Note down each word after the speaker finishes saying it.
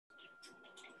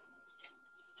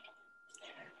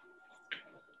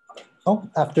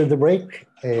After the break,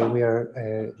 we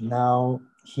are now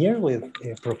here with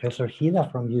Professor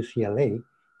Hida from UCLA,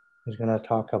 who's going to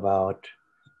talk about,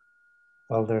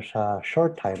 well, there's a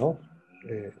short title,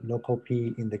 local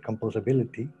P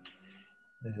indecomposability.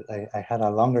 I had a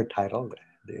longer title,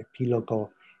 the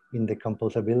P-local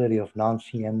indecomposability of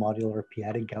non-CM modular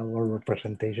p-adic Galois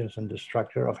representations and the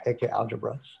structure of Hecke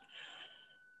algebras.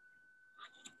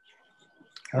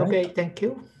 Okay, thank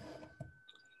you.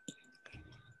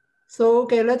 So,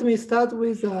 okay, let me start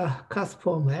with cusp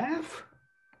form F.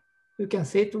 You can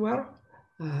see it well.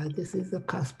 This is the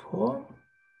cusp form.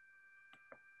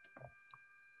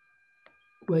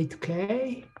 Weight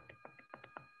K.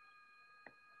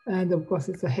 And of course,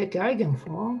 it's a Hecke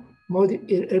eigenform,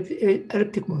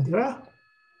 elliptic modular.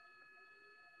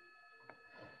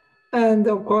 And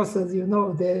of course, as you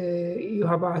know, you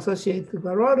have an associated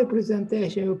Galois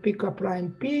representation. You pick a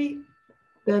prime P.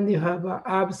 Then you have an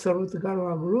absolute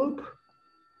Galois group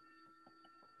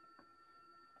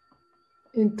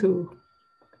into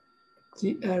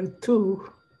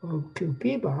GL2 of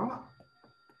QP bar.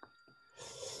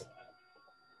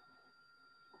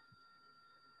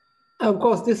 Of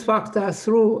course, this factor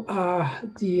through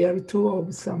GL2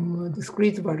 of some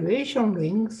discrete valuation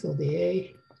rings. So the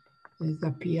A is the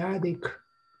p-adic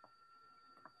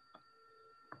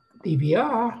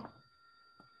DBR,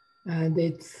 and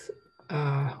its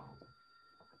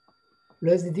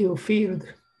residue field,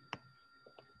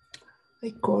 I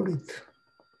call it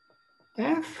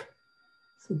F.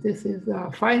 So this is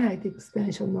a finite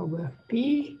extension of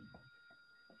P.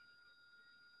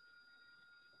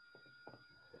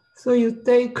 So you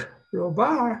take rho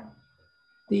bar,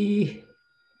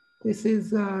 this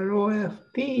is rho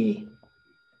FP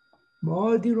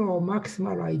modulo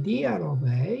maximal ideal of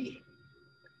A.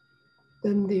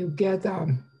 Then you get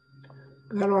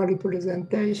Galois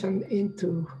representation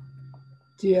into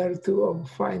GL2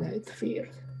 of finite field.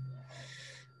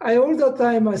 I all the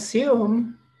time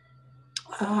assume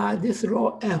this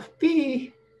rho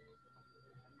FP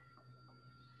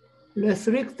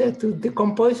restricted to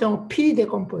decomposition, P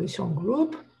decomposition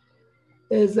group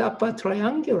is upper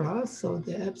triangular. So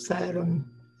the epsilon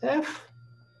F,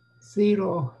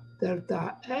 0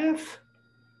 delta F,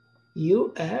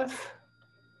 UF.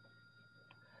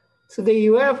 So the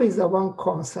UF is a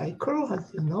one-core cycle,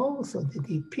 as you know. So the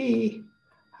dp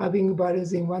having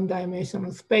values in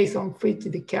one-dimensional space on which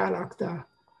the character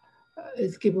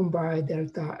is given by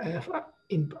delta F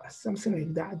inverse, something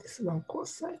like that. This one-core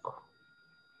cycle.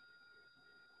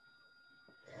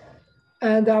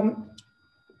 And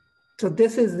so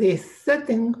this is the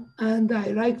setting, and I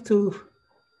like to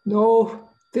know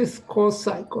this core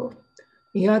cycle.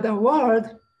 In other words,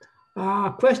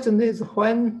 question is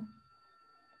when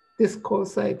this core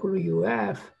cycle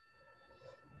UF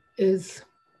is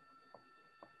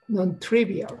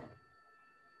non-trivial.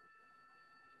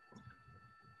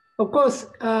 Of course,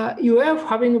 UF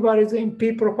having values in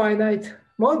P profinite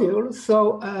module,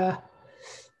 so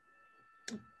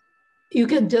you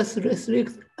can just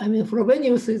restrict, I mean,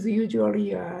 Frobenius is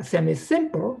usually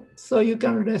semi-simple, so you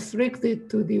can restrict it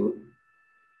to the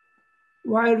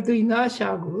wild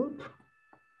inertia group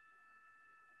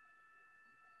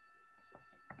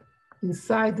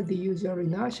inside the usual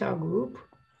inertia group,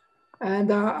 and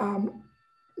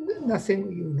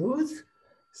nothing you lose.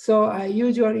 So I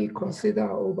usually consider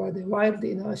over the wild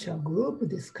inertia group,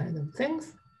 this kind of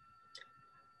things.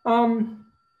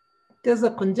 There's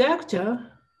a conjecture.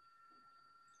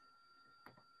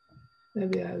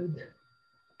 Maybe I would,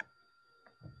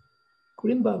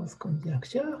 Greenberg's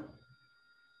conjecture.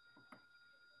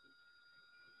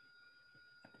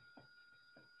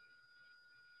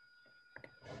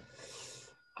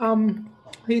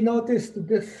 He noticed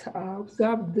this,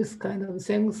 observed this kind of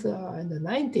things in the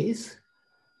 90s,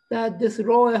 that this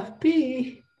rho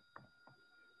FP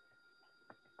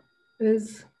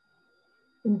is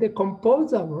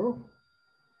indecomposable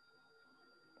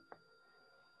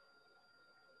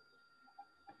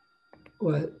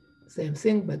well, same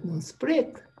thing, but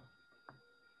non-split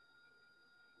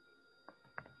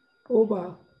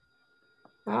over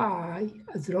I,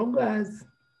 as long as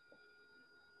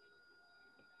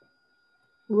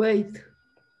weight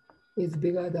is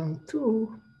bigger than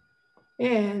 2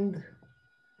 and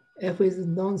F is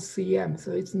non-CM,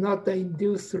 so it's not the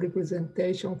induced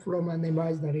representation from an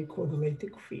imaginary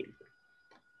quadratic field.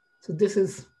 So this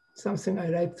is something I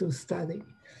like to study.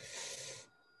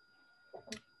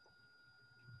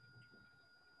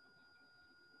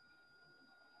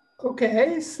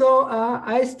 Okay, so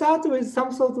I start with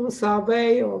some sort of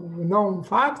survey of known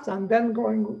facts and then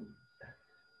going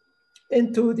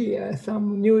into the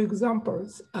some new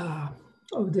examples.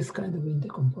 of this kind of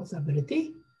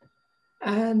indecomposability.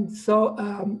 And so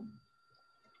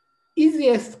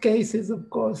easiest case is, of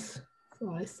course,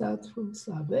 so I start from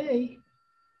sub A.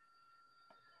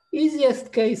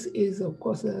 Easiest case is, of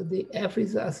course, the F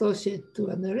is associated to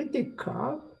an elliptic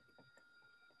curve.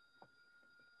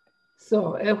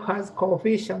 So F has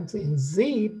coefficients in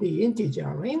Z, the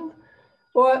integer ring,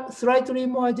 or slightly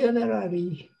more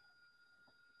generally,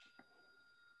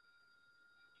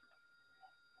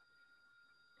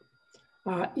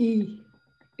 E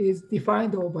is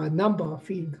defined over a number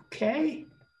field K.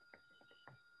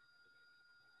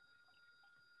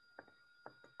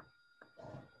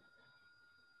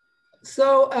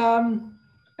 So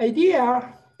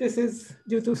idea, this is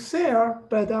due to Sayre,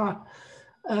 but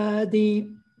the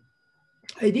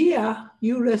idea,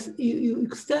 you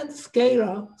extend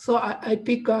scalar. So I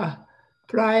pick a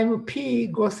prime P,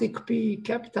 Gothic P,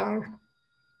 capital,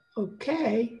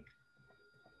 okay.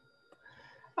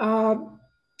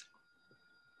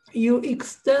 You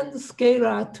extend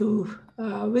scalar to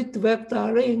with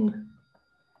vector ring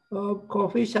of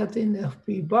coefficient in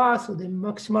FP bar, so the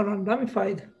maximal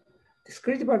ramified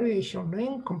discrete variation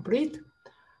ring complete,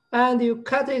 and you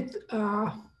cut it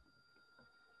so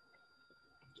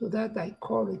that I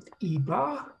call it E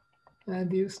bar,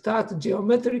 and you start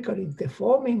geometrically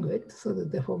deforming it. So the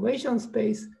deformation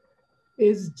space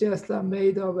is just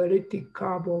made of elliptic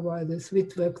curve over this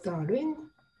with vector ring,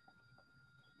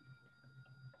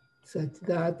 such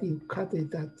that you cut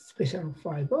it at special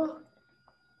fiber.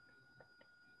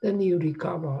 Then you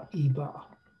recover E bar.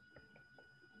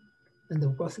 And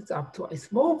of course, it's up to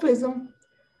isomorphism.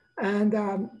 And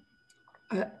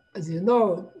as you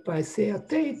know, by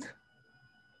Sayre-Tate,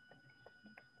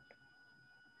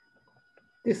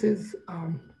 this is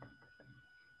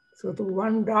sort of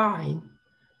one line.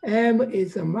 M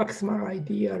is a maximal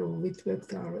ideal with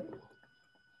vector.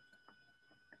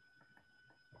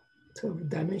 So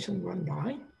dimension one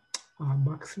line,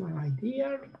 maximal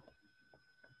ideal.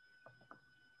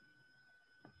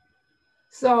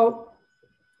 So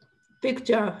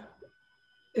picture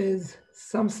is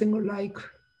something like,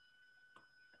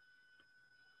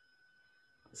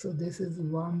 so this is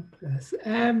 1 plus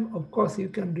M. Of course, you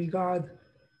can regard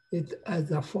it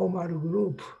as a formal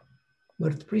group,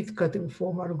 multiplicative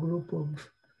formal group of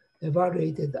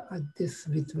evaluated at this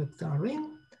with vector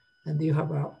ring. And you have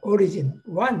an origin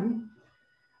 1.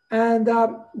 And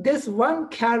this 1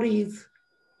 carries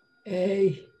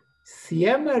a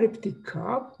CM elliptic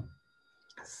curve.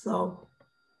 So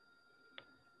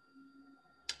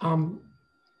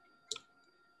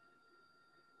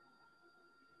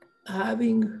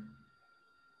having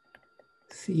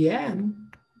CM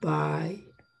by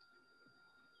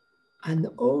an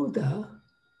order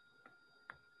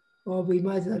of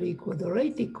imaginary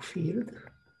quadratic field,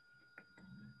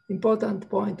 important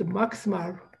point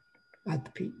maximal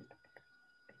at P.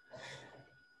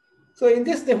 So in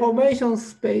this deformation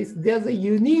space, there's a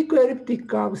unique elliptic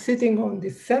curve sitting on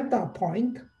the center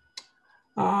point,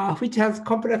 which has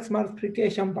complex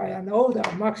multiplication by an order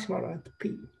maximal at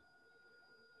P.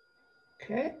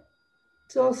 Okay,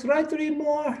 so slightly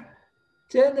more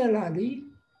generally,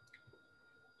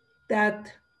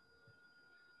 that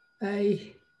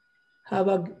I have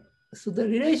a, so the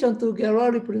relation to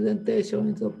Galois representation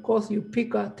is, of course, you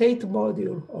pick a Tate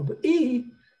module of E.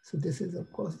 So this is,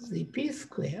 of course, the P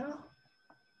square,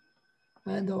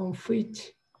 and on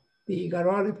which the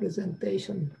Galois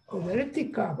representation of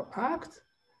elliptic curve acts.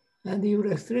 And you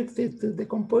restrict it to the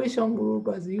composition group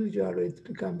as usual, it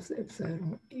becomes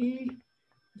epsilon E,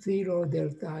 0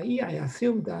 delta E. I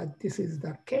assume that this is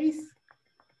the case.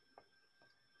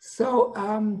 So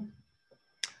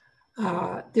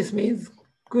this means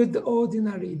good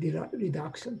ordinary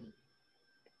reduction.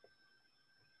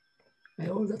 I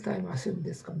all the time assume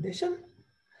this condition.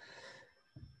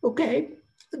 Okay,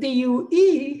 the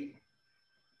UE,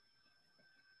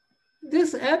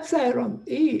 this epsilon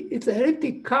E, it's an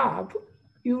elliptic curve.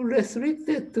 You restrict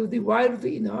it to the wild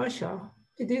inertia.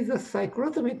 It is a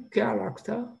cyclotomic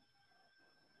character,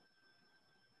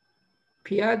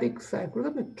 p-adic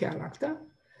cyclotomic character.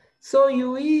 So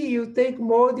UE, you take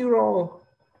modulo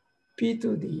P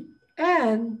to the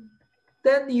N,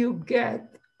 then you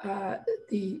get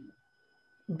the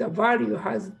value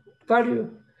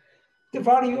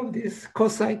of this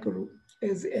cocycle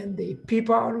is in the p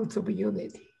power roots of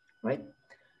unity, right?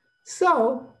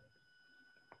 So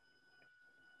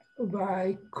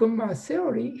by Kummer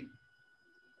theory,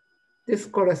 this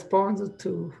corresponds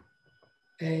to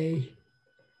a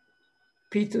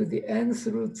p to the nth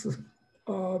roots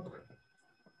of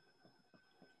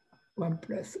 1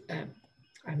 plus m,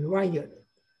 I mean 1 unit.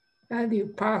 And you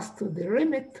pass to the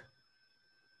limit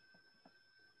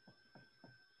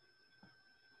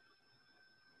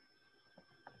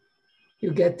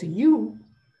you get to U.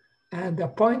 And the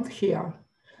point here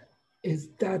is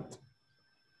that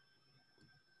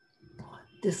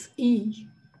this E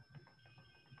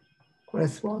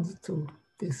corresponds to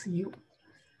this U.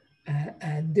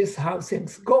 And this is how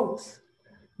things goes.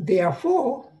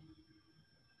 Therefore,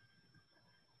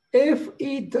 if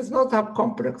E does not have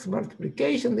complex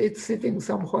multiplication, it's sitting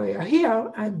somewhere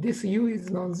here, and this U is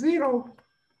non-zero,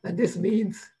 and this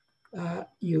means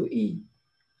UE,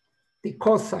 the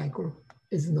cos cycle,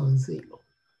 is non-zero.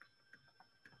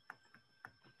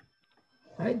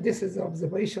 Right? This is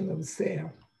observation of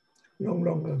Sayre long,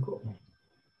 long ago.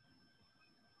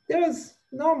 There was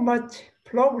not much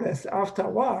progress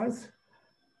afterwards.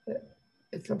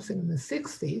 It's something in the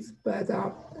 60s, but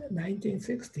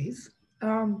 1960s.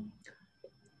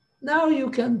 Now you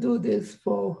can do this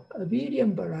for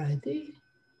abelian variety.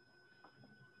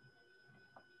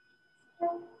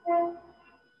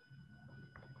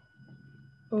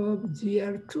 Of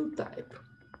GR2 type.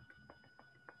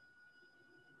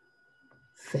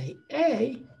 Say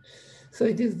A, so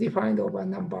it is defined over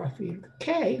number field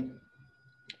K.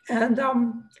 And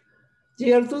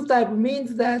GR2 type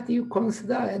means that you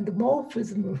consider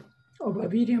endomorphism of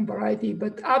abelian variety,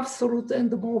 but absolute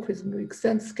endomorphism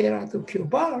extends scalar to Q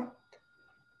bar.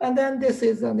 And then this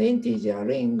is an integer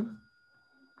ring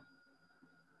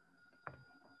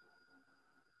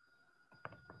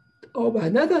of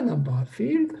another number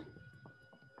field.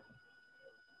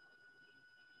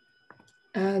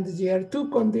 And the GR2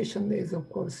 condition is, of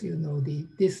course, you know,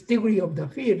 this degree of the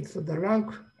field. So the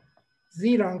rank,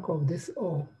 Z rank of this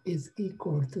O is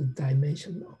equal to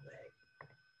dimension of A.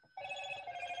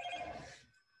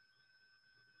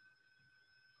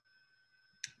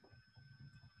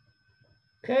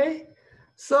 Okay,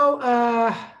 so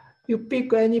you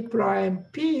pick any prime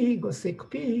P, Gothic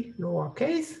P,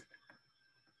 lowercase,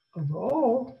 of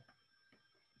O.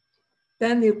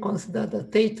 Then you consider the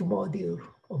Tate module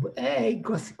of A,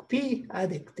 Gothic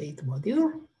p-adic Tate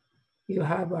module. You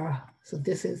have so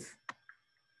this is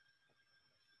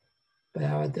by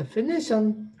our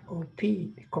definition of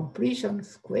P completion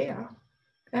square.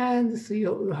 And so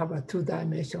you have a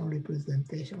two-dimensional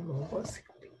representation of Gothic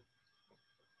P.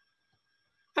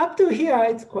 Up to here,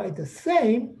 it's quite the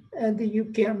same. And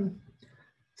you can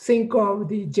think of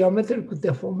the geometric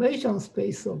deformation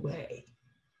space of A.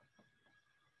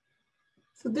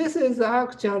 So this is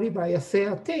actually by a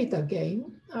Sayre Tate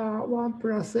again, 1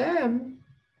 plus m,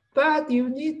 but you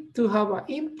need to have an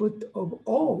input of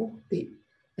O, the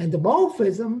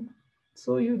endomorphism,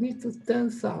 so you need to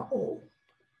tensor O.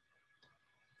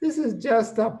 This is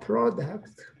just a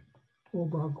product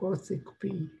over Gothic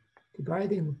P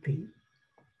dividing P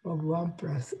of 1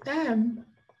 plus m,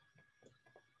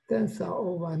 tensor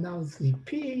over now the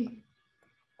P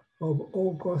of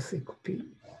O Gothic P.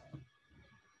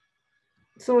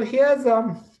 So here's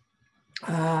a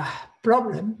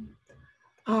problem.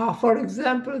 For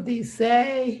example, they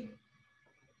say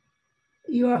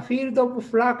your field of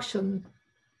fraction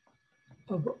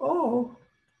of O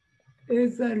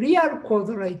is a real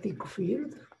quadratic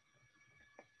field.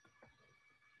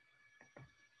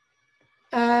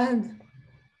 And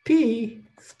P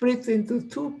splits into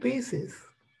two pieces.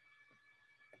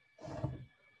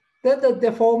 Then the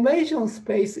deformation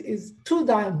space is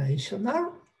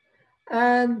two-dimensional.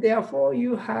 And therefore,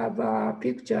 you have a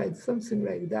picture, it's something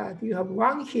like that. You have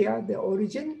one here, the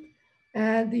origin,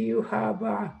 and you have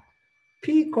a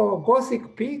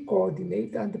Gothic P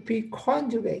coordinate and P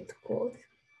conjugate coordinate.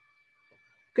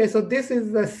 Okay, so this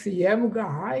is the CM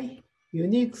guy,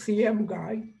 unique CM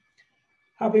guy,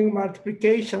 having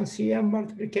multiplication, CM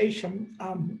multiplication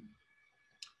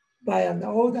by an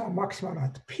order maximal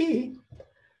at P.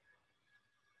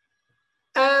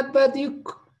 But you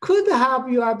could have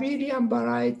your abelian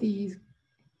varieties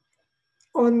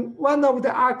on one of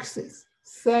the axes,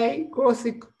 say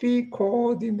Gothic P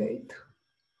coordinate.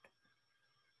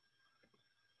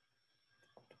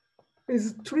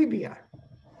 Is trivial,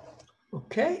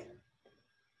 okay?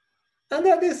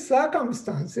 Under these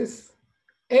circumstances,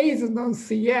 A is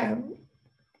non-CM,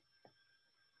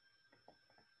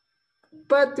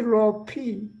 but rho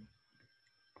P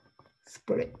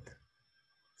split.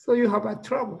 So you have a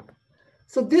trouble.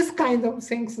 So this kind of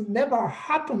things never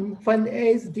happen when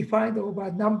A is defined over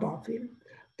a number field.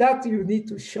 That you need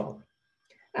to show.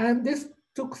 And this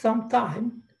took some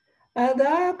time. And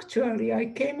actually, I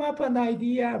came up with an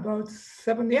idea about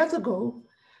 7 years ago.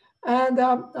 And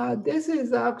this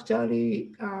is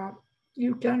actually,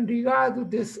 you can regard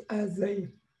this as a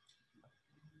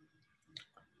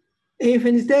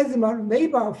infinitesimal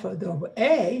neighborhood of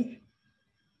A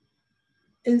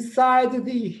inside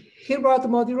the Hilbert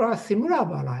modular similar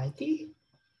variety.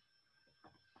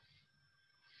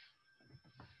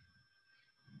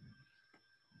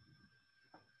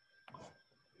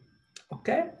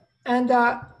 Okay, and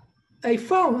I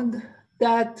found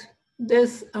that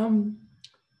this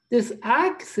this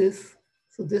axis,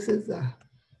 so this is a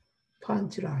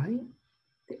punchline,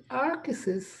 the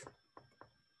axes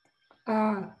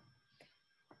are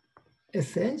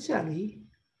essentially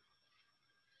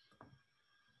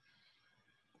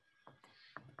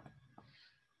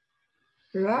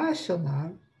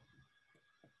rational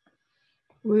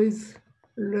with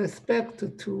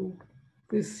respect to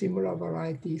this similar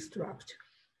variety structure.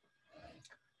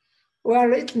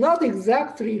 Well, it's not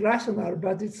exactly rational,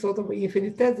 but it's sort of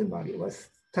infinitesimal. It was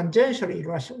tangentially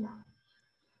rational.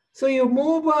 So you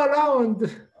move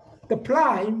around the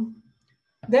prime,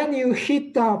 then you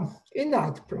hit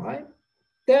inert prime,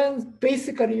 then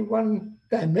basically one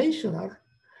dimensional,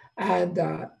 and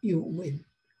you win.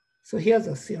 So here's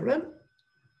a theorem.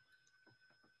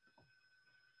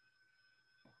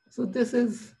 So this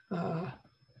is,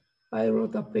 I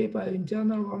wrote a paper in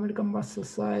Journal of American Math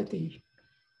Society,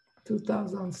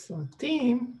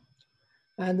 2013,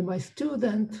 and my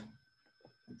student,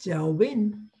 Jiao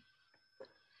Win,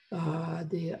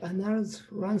 the Annals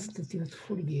Institute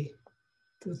Fourier,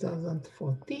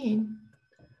 2014.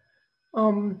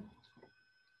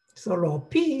 So rho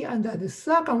P under the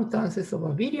circumstances of a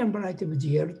abelian variety of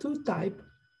GL2 type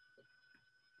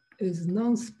is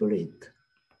non-split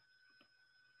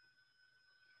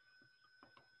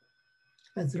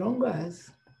as long as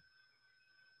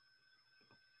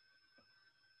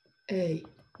A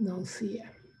non-CM.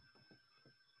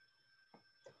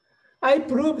 I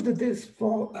proved this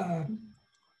for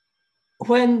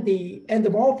when the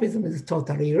endomorphism is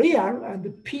totally real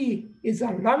and P is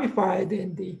unramified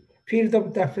in the field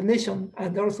of definition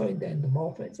and also in the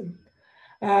endomorphism.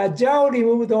 Zhao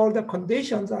removed all the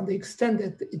conditions and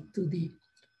extended it to the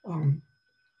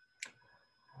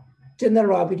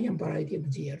general abelian variety of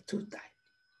GL2 type.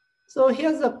 So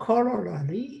here's a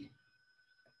corollary.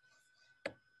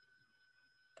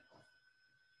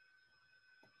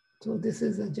 So this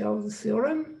is a Zhao's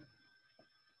theorem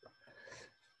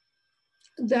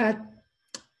that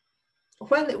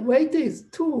when weight is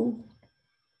 2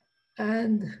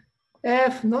 and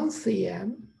F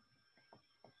non-CM,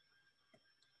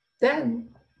 then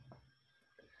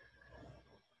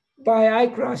by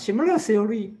I-class similar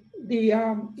theory, the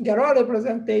Galois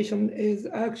representation is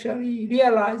actually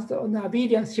realized on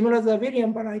abelian, similar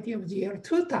abelian variety of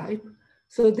GL2 type.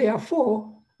 So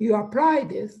therefore, you apply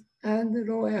this and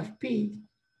rho FP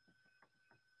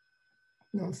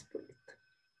non-split.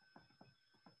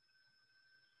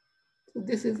 So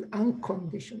this is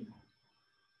unconditional.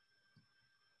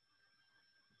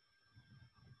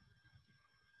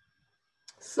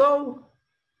 So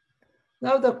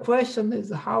now the question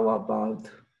is, how about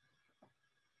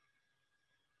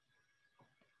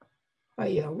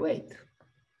higher weight?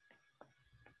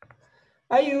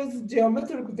 I use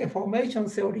geometric deformation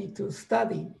theory to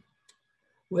study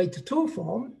weight 2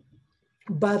 form,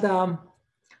 but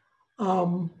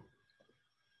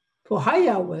for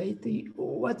higher weight,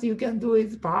 what you can do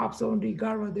is perhaps only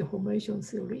Galois deformation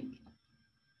theory.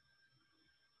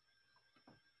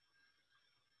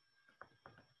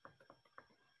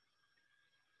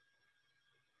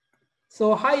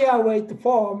 So higher weight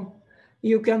form,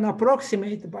 you can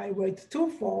approximate by weight 2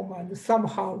 form and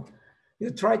somehow you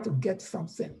try to get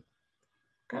something,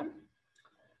 okay?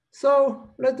 So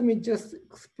let me just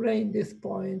explain this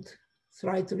point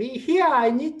slightly. Here I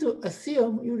need to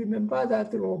assume, you remember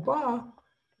that rho bar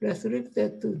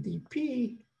restricted to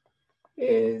dp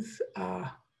is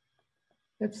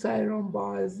epsilon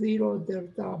bar 0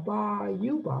 delta bar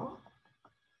u bar.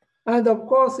 And of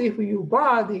course, if u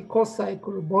bar, the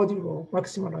cocycle modulo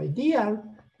maximal ideal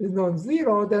is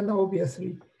non-zero, then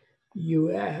obviously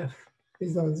uf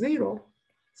is non-zero.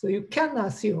 So you can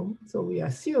assume, so we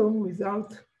assume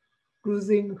without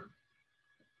losing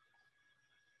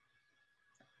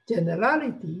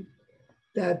generality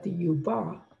that u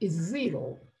bar is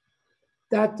 0.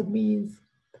 That means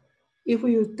if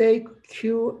you take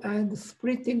Q and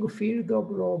splitting field of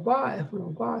rho bar, F rho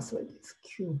bar, so it's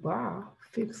Q bar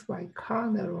fixed by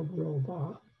kernel of rho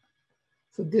bar.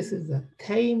 So this is a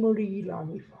tamely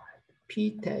ramified,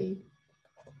 P tame,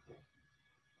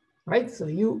 right? So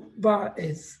U bar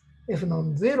is, if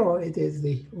non-zero, it is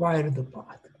the wild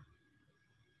part.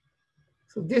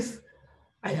 So this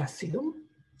I assume,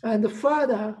 and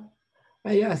further,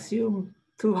 I assume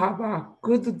to have a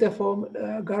good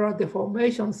Galois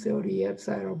deformation theory,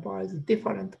 epsilon bar is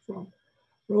different from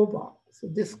rho bar. So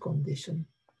this condition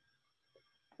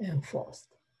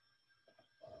enforced.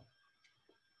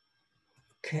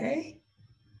 Okay.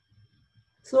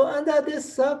 So under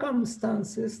these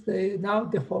circumstances, the now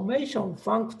deformation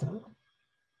functor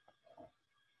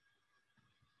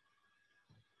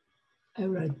I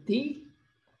write D.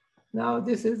 Now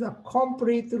this is a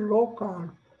complete local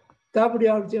W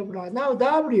algebra. Now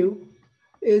W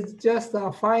is just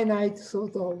a finite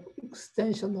sort of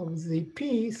extension of the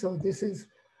P. So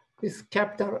this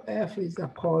capital F is a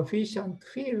coefficient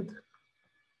field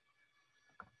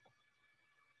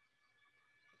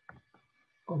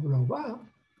of rho bar,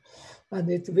 and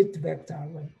it's with vector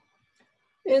array.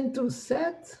 Into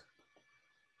set.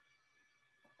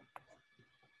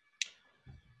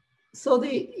 So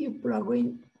you plug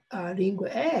in ring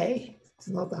A, it's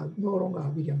no longer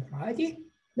Abelian variety.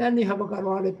 Then you have a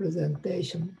Galois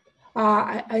representation.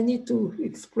 I need to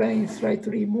explain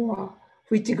slightly more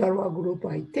which Galois group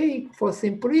I take. For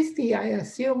simplicity, I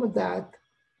assume that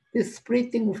this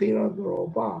splitting field rho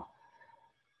bar.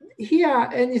 Here,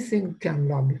 anything can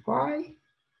ramify.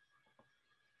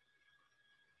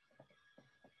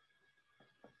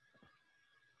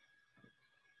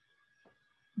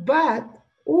 But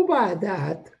over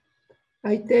that,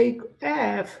 I take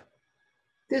F.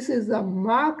 This is a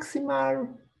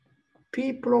maximal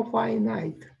P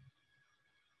profinite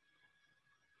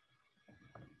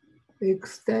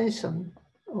extension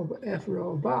of F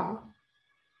rho bar.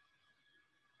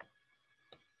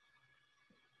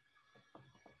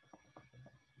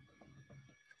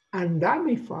 And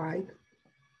ramified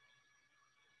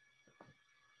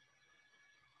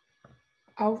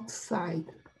outside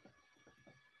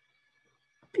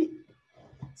P.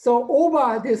 So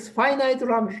over this finite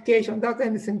ramification, that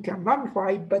anything can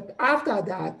ramify, but after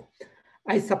that,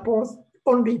 I suppose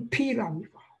only P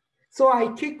ramify. So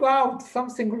I kick out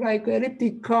something like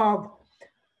elliptic curve,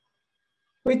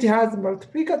 which has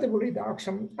multiplicative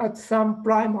reduction at some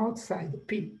prime outside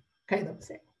P, kind of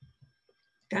thing.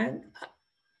 And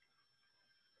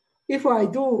if I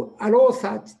do allow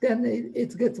such, then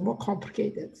it gets more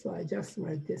complicated. So I just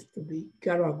write this to be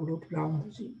Galois group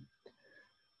round G.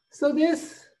 So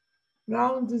this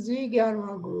round G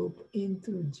Galois group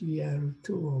into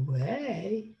GL2 of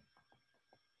A,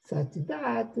 such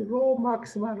that rho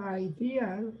maximal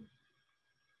ideal,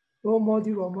 rho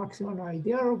modulo maximal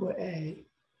ideal of A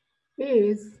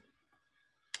is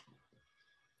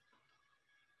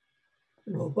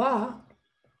rho bar.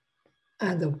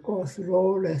 And of course,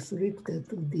 rho restricted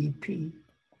to dp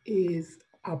is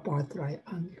upper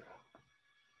triangular.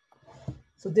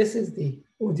 So this is the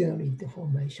ordinary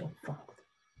deformation fact.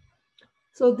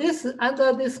 So this,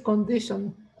 under this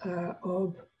condition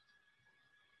of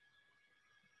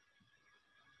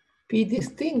p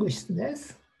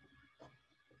distinguishedness,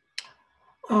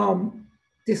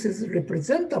 this is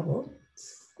representable.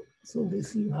 So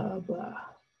this you have,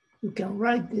 you can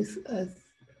write this as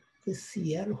the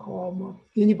CL Hom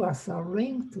universal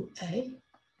ring to A.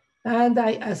 And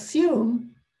I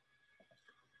assume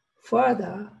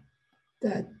further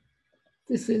that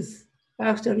this is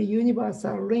actually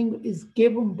universal ring is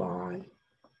given by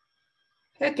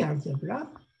Heck algebra.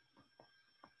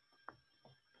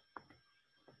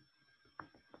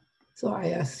 So I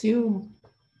assume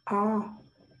R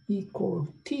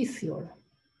equal T theorem.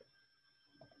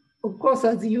 Of course,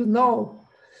 as you know,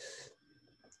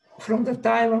 from the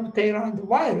time of Taylor and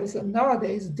Wiles, and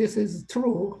nowadays this is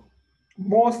true,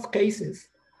 most cases,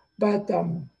 but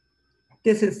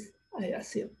this is, I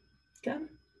assume, okay?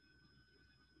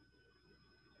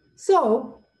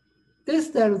 So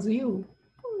this tells you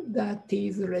that T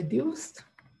is reduced,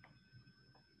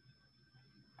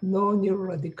 no new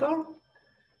radical,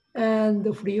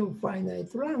 and free of finite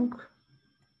rank.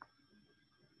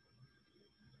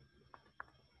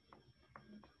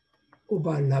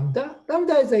 Over lambda.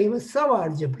 Lambda is a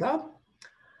sub-algebra.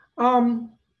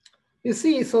 You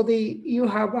see, so you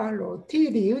have T,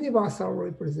 the universal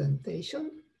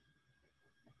representation.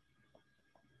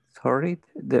 Sorry,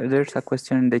 there's a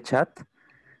question in the chat.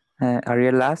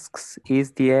 Ariel asks,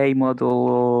 is the A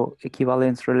modulo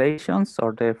equivalence relations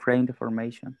or the frame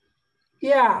deformation?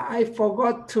 Yeah, I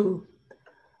forgot to.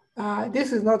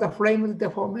 This is not a frame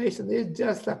deformation. It's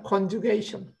just a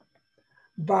conjugation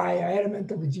by an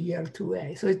element of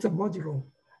GL2A. So it's a modulo,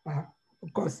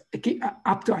 of course,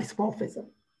 up to isomorphism.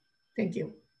 Thank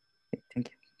you.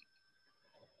 Thank you.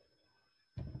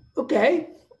 Okay.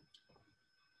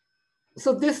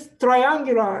 So this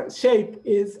triangular shape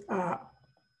is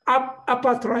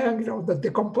upper triangular of the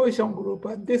decomposition group,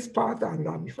 and this part are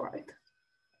ramified.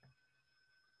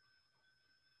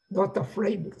 Not a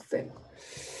framed thing.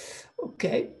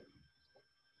 Okay.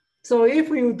 So if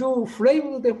you do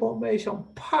frame deformation,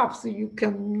 perhaps you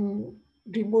can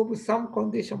remove some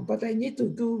condition, but I need to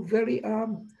do very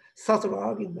subtle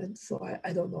arguments, so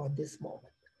I don't know at this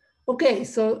moment. Okay,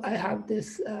 so I have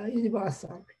this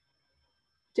universal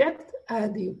object,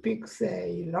 and you pick,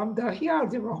 say, lambda here,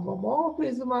 algebra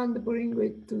homomorphism, and bring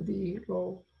it to the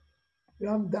row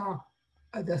lambda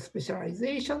the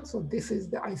specialization. So this is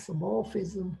the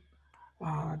isomorphism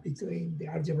between the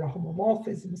algebra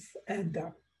homomorphisms and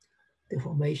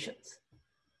deformations.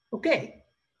 Okay,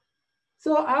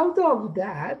 so out of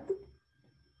that,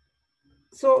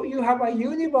 so you have a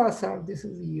universal, this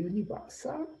is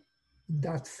universal in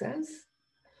that sense.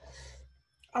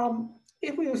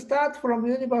 If you start from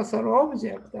universal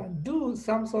object and do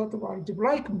some sort of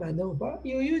algebraic maneuver,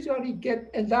 you usually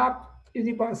end up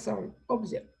universal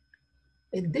object.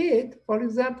 Indeed, for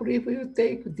example, if you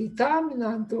take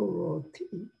determinant of rho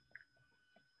t,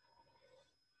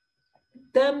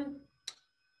 then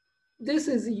this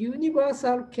is a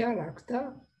universal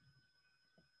character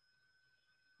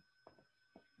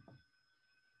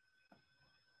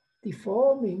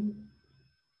deforming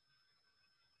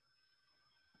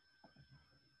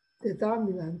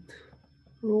determinant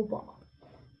rho bar.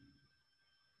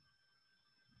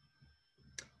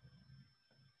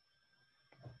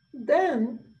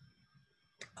 Then,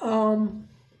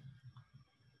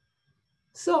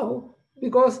 so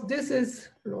because this is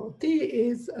rho t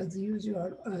is as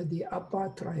usual the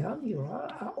upper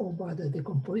triangular over the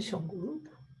decomposition group.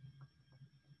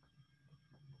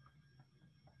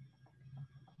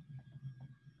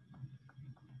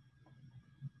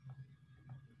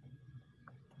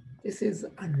 This is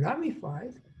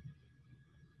unramified.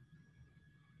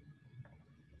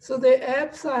 So the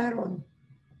epsilon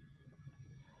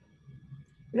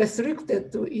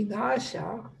restricted to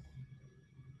inertia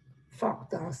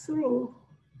factor through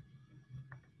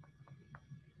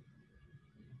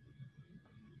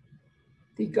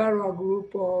the Galois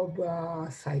group of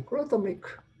cyclotomic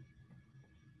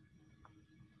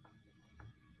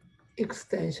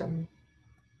extension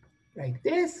like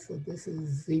this. So this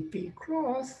is ZP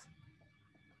cross.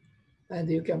 And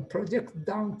you can project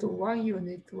down to 1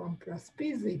 unit, 1 plus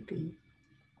PZP.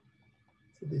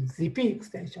 So the ZP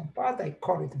extension part, I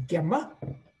call it gamma.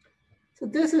 So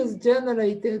this is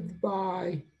generated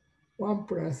by 1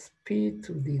 plus P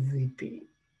to the ZP.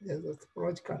 That's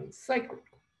topologically cyclic.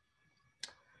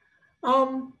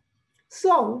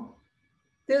 So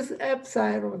this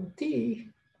epsilon t,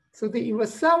 so the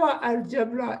Iwasawa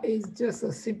algebra is just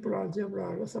a simple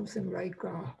algebra or something like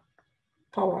a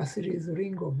power series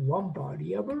ring of one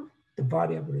variable. The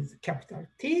variable is capital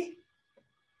T.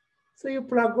 So you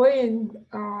plug in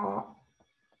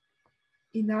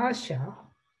inertia,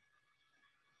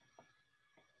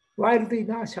 wild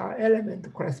inertia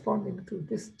element corresponding to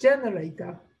this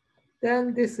generator,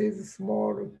 then this is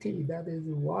small t, that is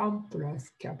 1 plus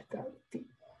capital T.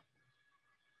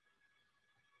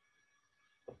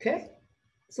 Okay,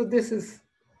 so this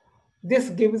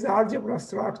gives algebra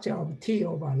structure of T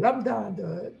over lambda,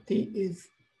 and T is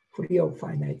free of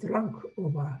finite rank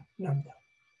over lambda.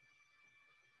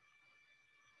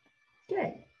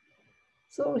 Okay,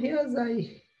 so here's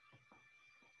a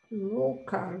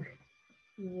local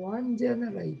one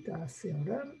generator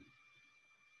theorem.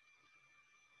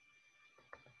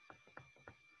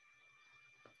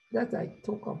 That I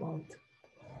talk about.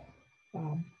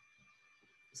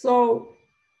 So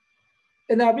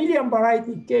in a abelian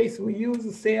variety case, we use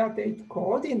C8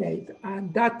 coordinate,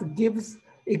 and that gives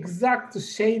exact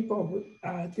shape of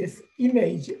this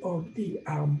image of the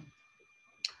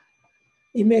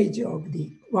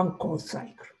one cos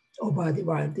cycle over the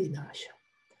wild inertia.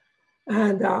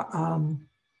 And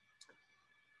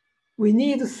we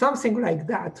need something like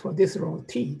that for this rho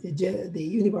t, the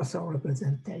universal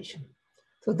representation.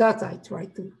 So that I try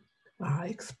to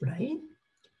explain.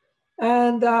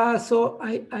 And so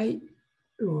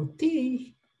rho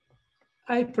t,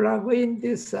 I plug in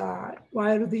this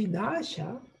wild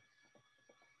inertia.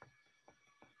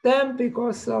 Then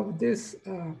because of this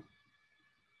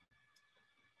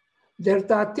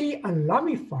delta t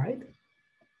unramified,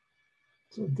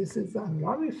 so this is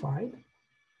unramified.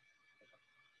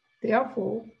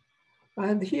 Therefore,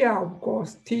 and here, of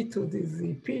course, t to the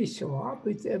zp show up,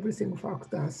 which everything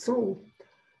factors through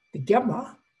the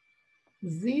gamma,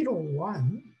 0,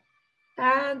 1,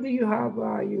 and you have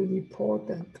a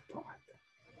unipotent part.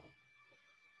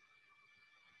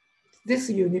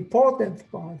 This unipotent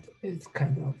part is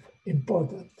kind of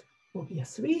important,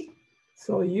 obviously.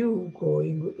 So you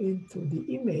going into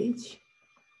the image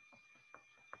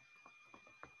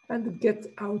and get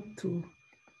out to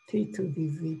t to the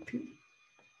zp.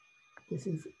 This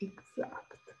is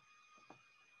exact.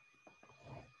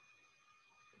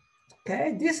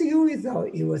 Okay, this U is our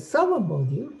Iwasawa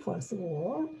module, first of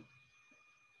all.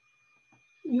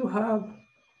 You have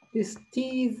this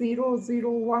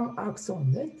T001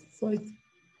 axon net, so it's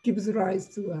gives rise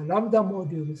to a lambda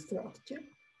module structure.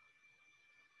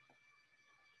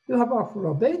 You have a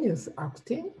Frobenius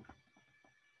acting.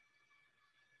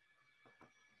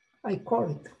 I call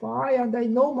it phi, and I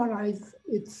normalize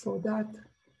it so that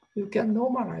you can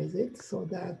normalize it so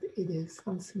that it is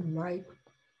something like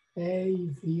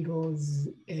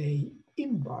A0, A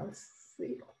inverse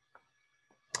 0.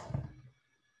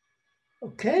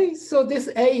 Okay, so this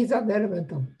A is an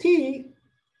element of T,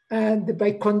 and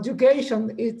by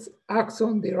conjugation, it acts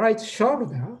on the right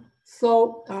shoulder.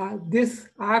 So this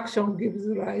action gives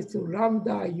rise to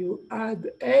lambda. You add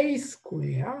A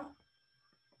square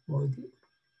module.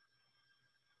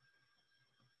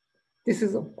 This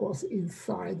is, of course,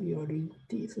 inside your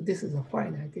T. So this is a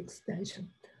finite extension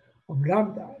of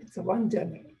lambda. It's a one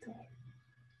generator.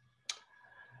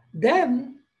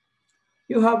 Then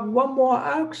you have one more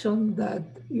action that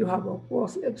you have, of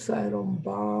course, epsilon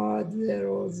bar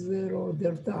 0, 0,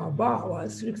 delta bar. Well,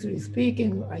 strictly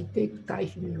speaking, I take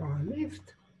Teichmuller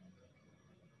lift.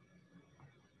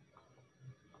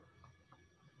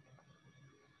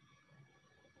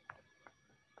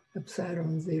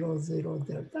 Epsilon 0, 0,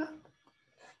 delta.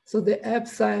 So the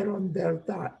epsilon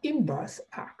delta inverse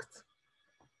acts.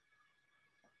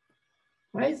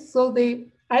 Right? So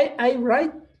I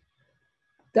write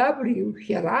W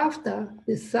hereafter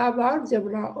the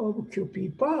subalgebra of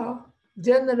QP bar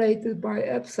generated by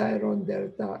epsilon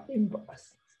delta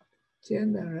inverse,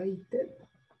 generated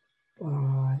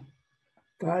by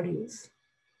values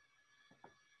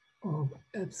of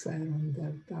epsilon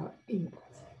delta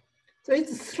inverse. So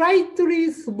it's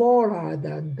slightly smaller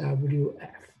than WF,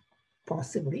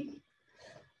 possibly,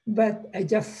 but I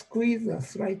just squeeze a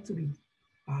slightly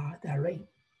the rate.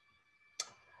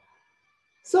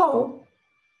 So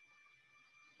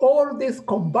all this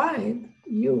combined,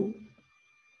 U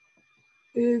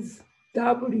is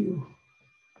W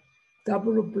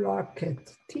double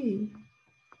bracket T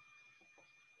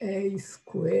A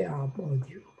square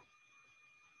module.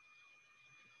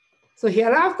 So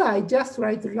hereafter, I just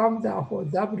write lambda for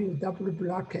W double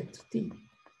bracket T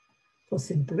for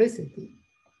simplicity.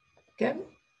 Okay,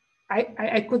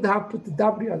 I could have put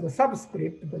W as a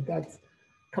subscript, but that's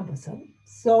cumbersome.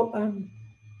 So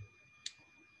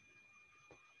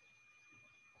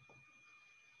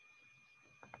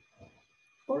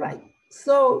all right,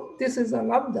 so this is a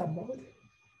lambda mode.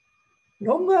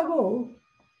 Long ago,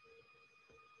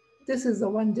 this is a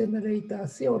one generator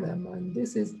theorem, and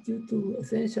this is due to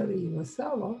essentially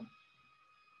Iwasawa.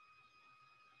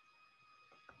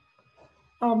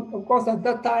 Of course, at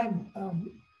that time,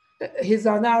 his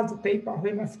another paper,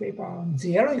 famous paper on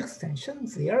zero extension,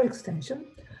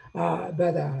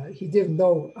 but he didn't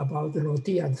know about the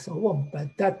Roti and so on. But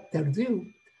that tells you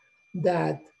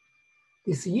that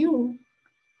this U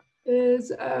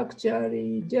is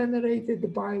actually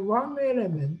generated by one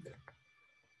element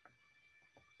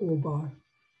over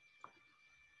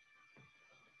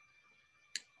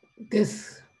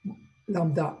this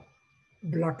lambda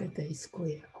bracket A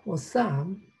square for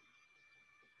some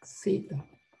theta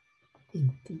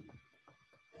in T.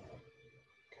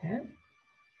 Okay.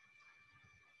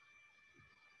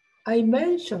 I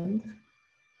mentioned,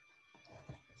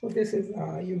 so this is,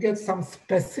 you get some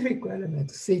specific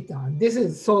element theta. This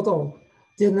is sort of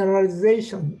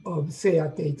generalization of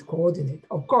theatate coordinate.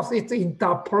 Of course, it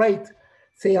interpolates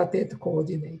theatate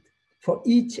coordinate for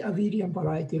each abelian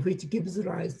variety, which gives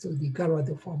rise to the Galois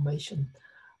deformation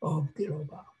of the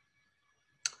Roba.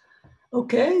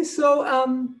 Okay, so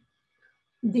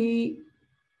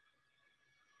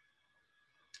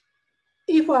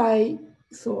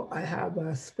I have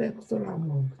a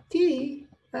spectrum of T,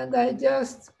 and I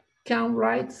just can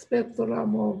write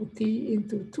spectrum of T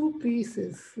into two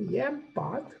pieces, M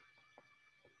part,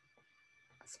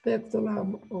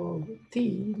 spectrum of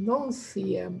T,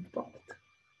 non-CM part.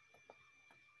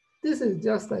 This is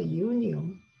just a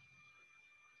union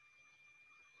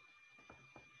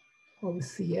of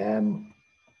CM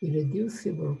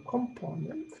irreducible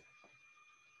component.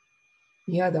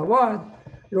 In other words,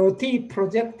 rho T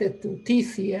projected to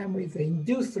TCM is an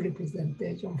induced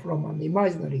representation from an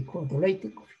imaginary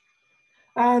quadratic.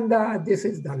 And this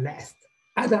is the last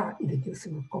other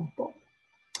irreducible component.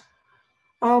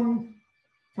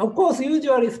 Of course,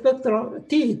 usually spectrum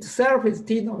T itself is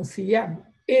T non-CM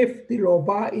if the rho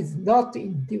bar is not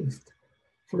induced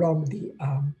from the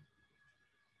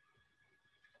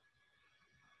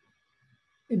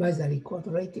imaginary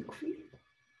quadratic field.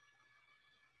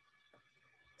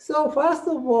 So first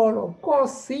of all, of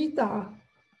course, theta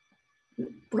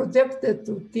projected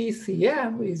to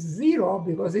TCM is 0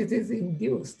 because it is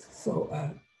induced. So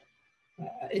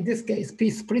in this case, P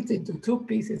split into two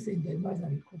pieces in the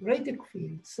imaginary quadratic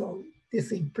field. So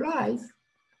this implies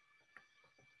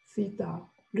theta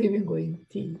living in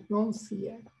T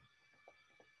non-CM.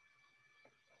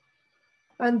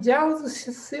 And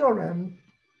Zhao's theorem,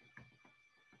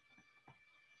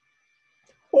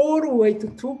 all the way to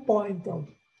 2 point of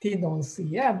T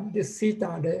non-CM, this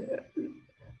theta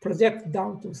projects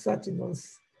down to such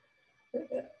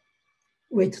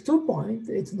with 2 point,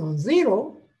 it's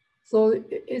non-zero. So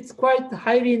it's quite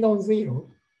highly non-zero.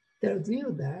 Tells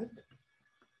you that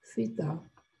theta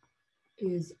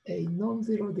is a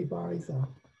non-zero divisor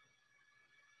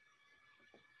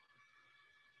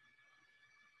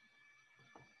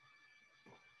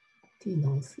T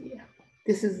non-CM.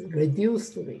 This is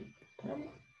reduced ring.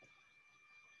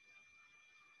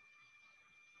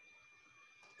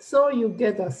 So you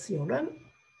get a theorem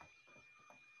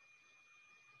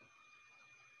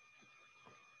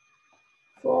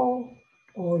for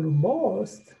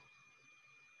almost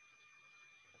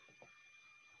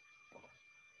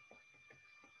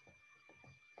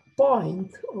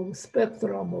point of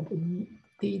spectrum of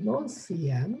T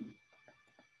non-CM.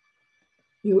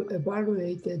 You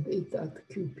evaluated it at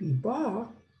QP bar.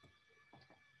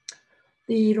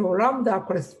 The lambda,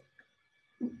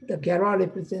 the Galois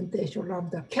representation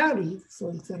lambda carries, so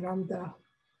it's a lambda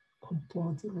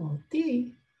composed rho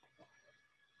T,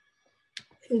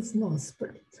 is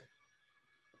non-split.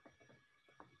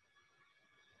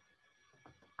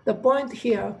 The point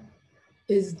here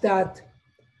is that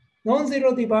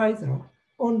non-zero divisor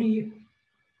only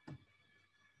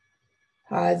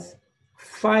has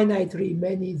finitely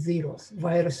many zeros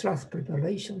via Weierstrass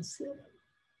preparation theorem.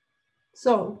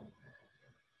 So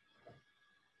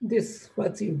this is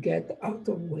what you get out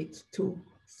of weight 2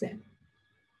 thing.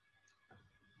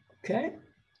 Okay.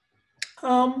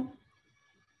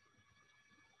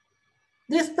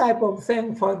 This type of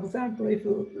thing, for example, if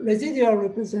residual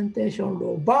representation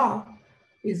rho bar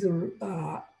is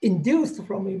induced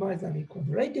from imaginary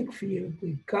quadratic field,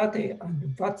 Gate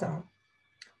and Vatsar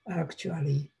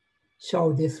actually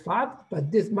show this fact,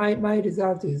 but this my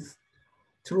result is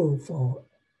true for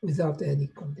without any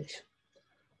condition.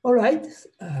 All right,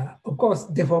 of course,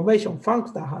 deformation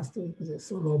factor has to exist.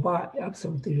 So rho bar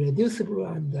absolutely reducible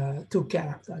and two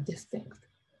characters are distinct.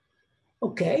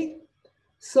 Okay,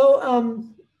 so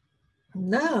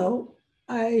now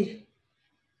I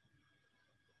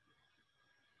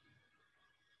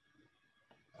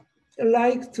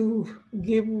like to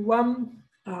give one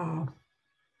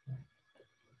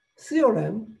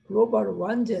theorem, global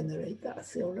one generator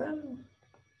theorem.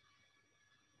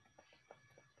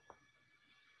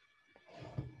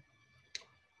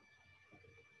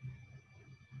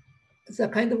 It's a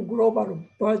kind of global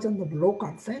version of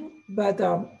local thing, but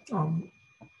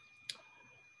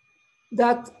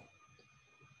that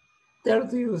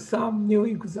tells you some new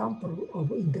example of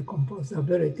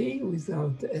indecomposability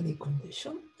without any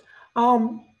condition.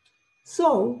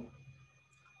 So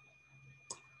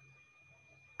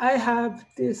I have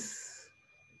this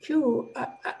Q,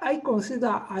 I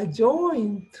consider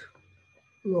adjoint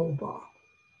rho bar.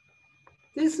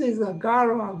 This is a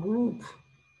Galois group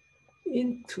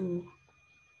into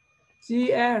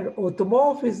GL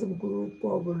automorphism group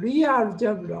of real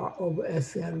algebra of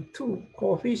SL2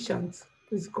 coefficients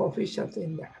with coefficients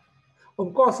in there.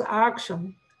 Of course,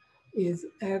 action is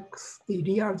X, the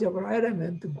real algebra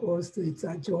element goes to its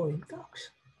adjoint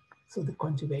action. So the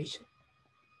conjugation.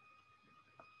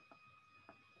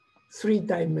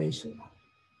 3-dimensional.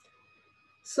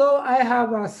 So I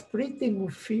have a splitting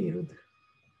field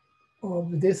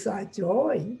of this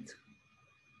adjoint.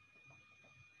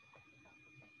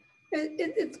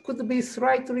 It could be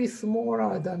slightly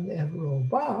smaller than F rho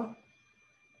bar.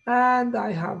 And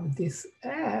I have this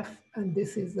F, and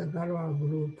this is the Galois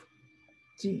group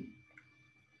G.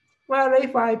 Well,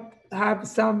 if I have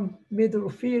some middle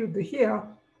field here,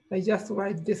 I just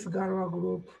write this Galois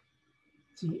group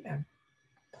GM.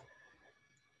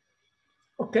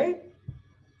 Okay,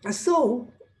 so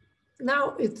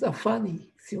now it's a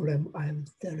funny theorem I will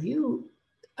tell you.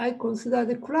 I consider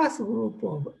the class group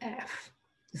of F,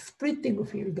 the splitting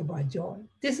field of adjoint.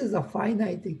 This is a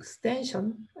finite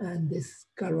extension, and this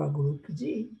Galois group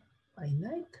G,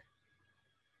 finite.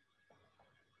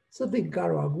 So the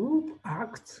Galois group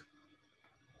acts.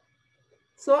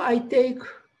 So I take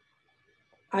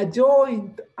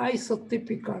adjoint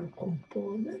isotypical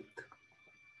component.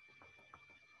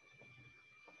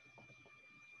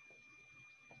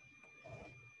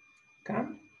 Okay.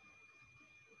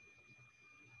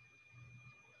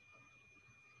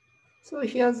 So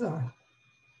here's a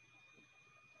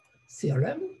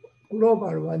theorem,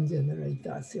 global one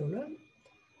generator theorem.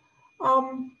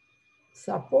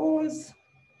 Suppose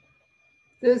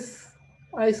this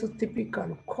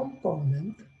isotypical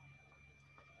component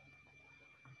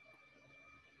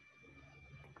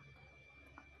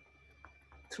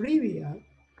trivial,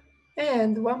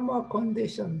 and one more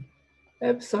condition,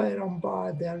 epsilon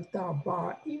bar delta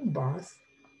bar inverse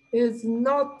is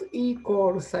not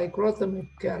equal cyclotomic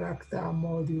character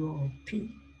modulo P.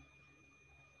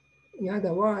 In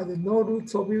other words, no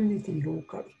roots of unity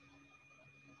locally.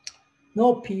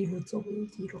 No P roots of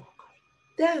unity locally.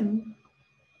 Then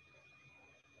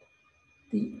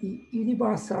the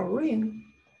universal ring,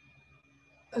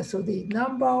 so the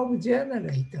number of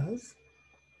generators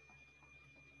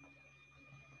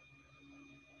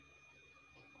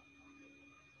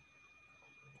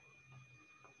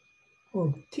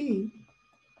of T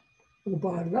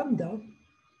over lambda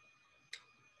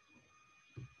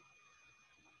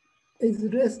is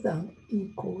less than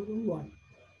equal to 1.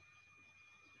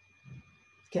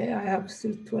 Okay, I have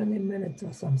still 20 minutes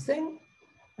or something.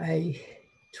 I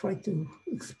try to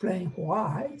explain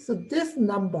why. So this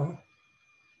number,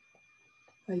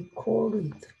 I call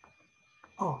it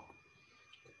R.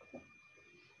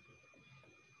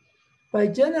 By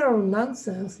general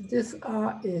nonsense, this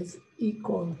R is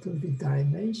equal to the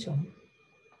dimension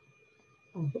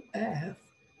of F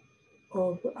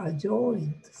of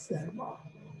adjoint Selma.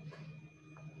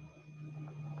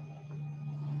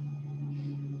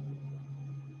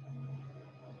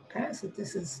 Okay, so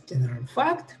this is general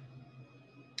fact.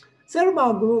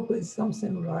 Selma group is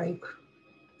something like,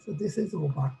 so this is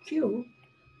over Q.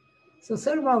 So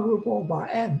Selma group over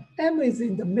M. M is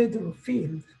in the middle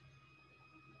field.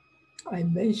 I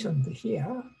mentioned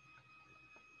here,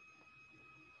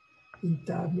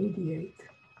 intermediate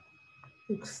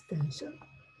extension.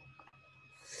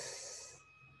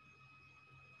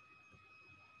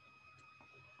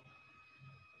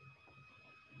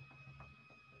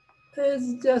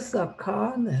 It's just a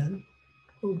kernel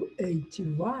of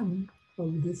H1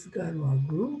 of this Galois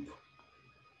group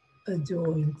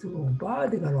adjoint over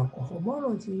the Galois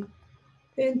cohomology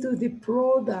into the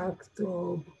product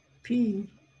of P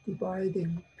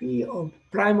dividing P of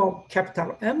prime of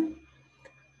capital M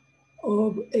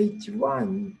of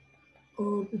H1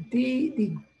 of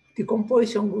the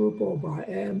decomposition group over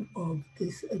M of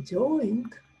this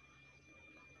adjoint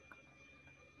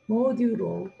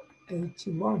modulo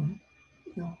H1,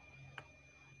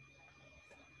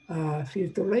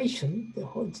 filtration, the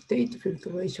whole state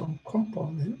filtration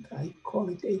component, I call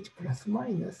it H plus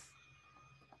minus,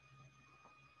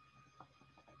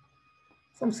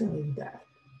 something like that.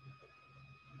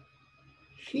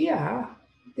 Here,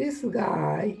 this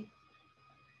guy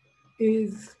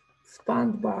is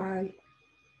spanned by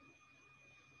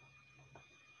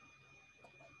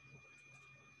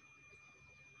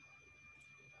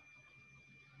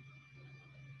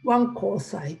one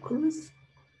co-cycles,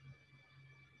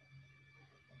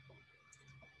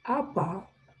 upper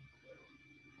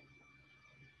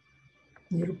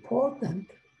nilpotent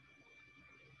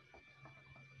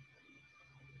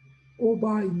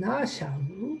over inertia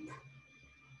group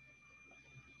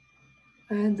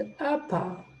and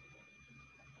upper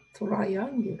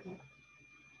triangular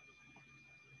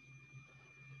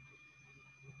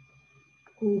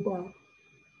over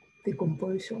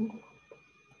decomposition group.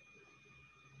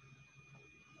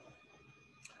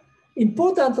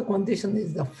 Important condition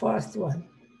is the first one.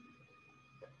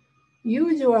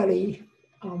 Usually,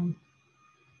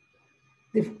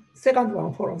 the second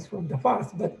one follows from the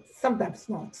first, but sometimes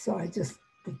not. So I just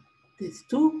put these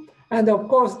two. And of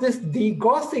course, this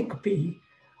D-Gothic P,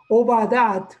 over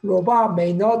that, rho bar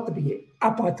may not be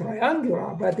upper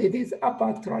triangular, but it is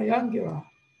upper triangular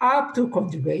up to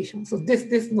conjugation. So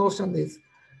this notion is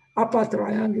upper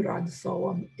triangular and so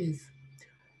on is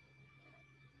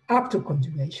up to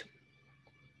conjugation.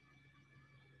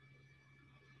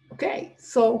 Okay,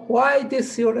 so why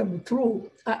this theorem true?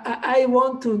 I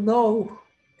want to know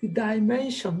the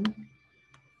dimension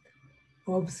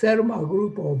of Selma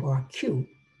group over Q.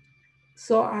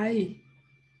 So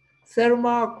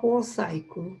Selma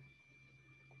co-cycle,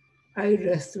 I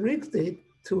restrict it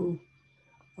to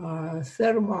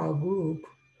Selma group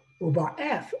over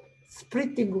F,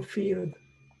 splitting field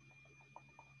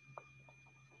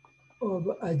of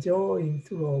adjoint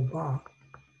rho bar.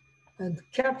 And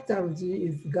capital G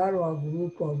is Galois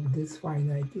group of this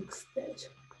finite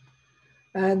extension.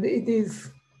 And it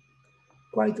is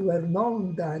quite well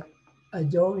known that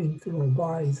adjoint rho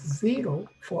bar is 0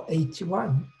 for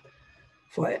H1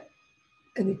 for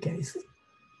any case.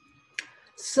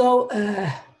 So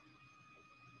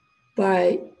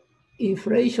by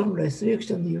inflation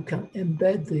restriction, you can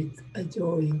embed it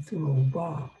adjoint rho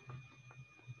bar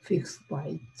fixed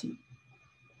by G.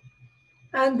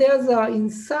 And there's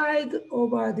inside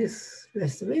over this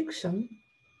restriction,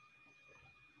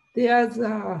 there's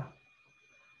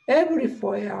every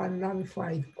Fourier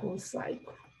ramified closed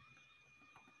cycle.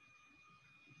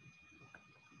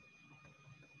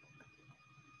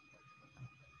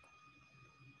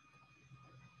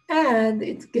 And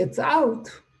it gets out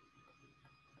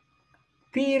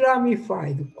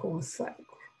p-ramified closed cycle.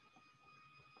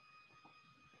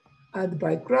 And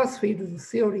by class field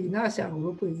theory, inertia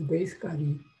group is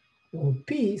basically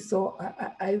OP. So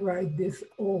I write this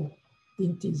O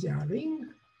integer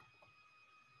ring.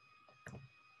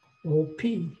 OP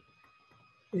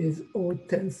is O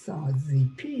tensor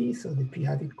ZP, so the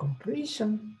p-adic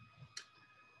completion.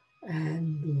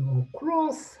 And O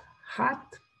cross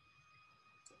hat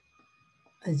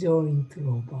adjoint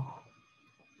row bar.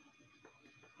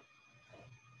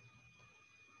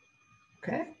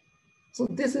 Okay, so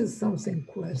this is something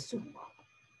questionable.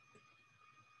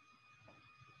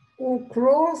 O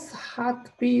cross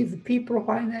hat P is P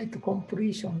profinite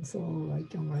completion, so I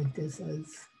can write this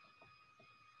as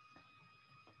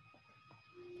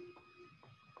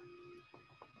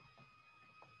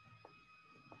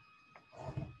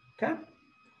okay.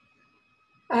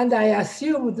 And I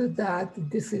assumed that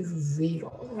this is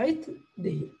 0, right?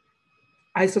 The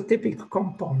isotypic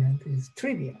component is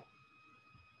trivial.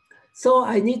 So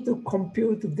I need to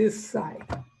compute this side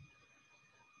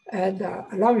and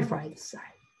ramified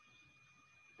side.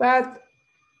 But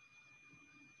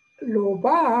rho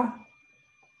bar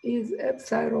is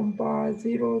epsilon bar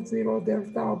 0, 0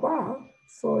 delta bar.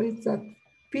 So it's a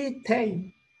p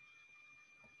tame.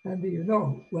 And you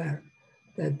know, well,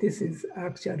 that this is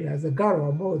actually as a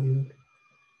Galois module,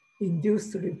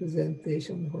 induced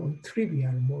representation from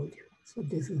trivial module. So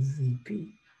this is ZP,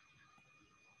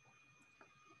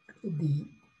 the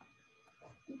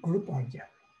group algebra.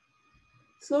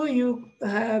 So you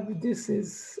have, this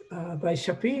is by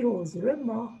Shapiro's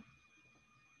lemma,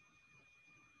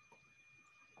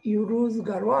 you lose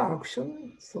Galois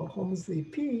action, so home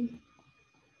ZP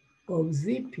of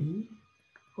ZP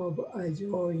of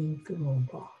adjoint row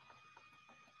bar.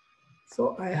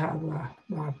 So I have a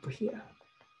map here.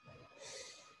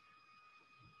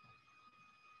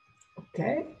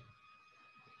 Okay.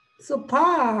 So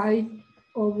pi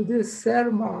of this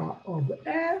lemma of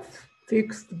F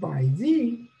fixed by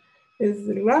Z is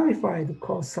the ramified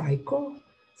co-cycle.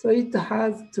 So it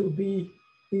has to be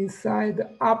inside the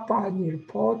upper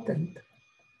nilpotent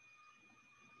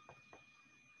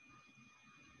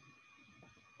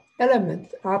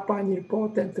element, upper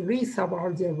nilpotent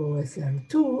re-subalgebra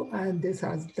SL2, and this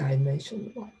has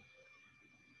dimension 1.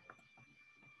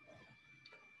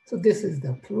 So this is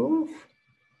the proof.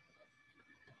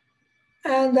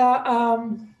 And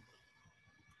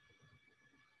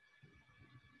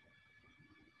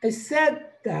I said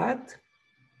that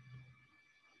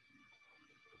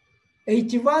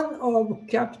H1 of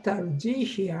capital G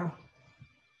here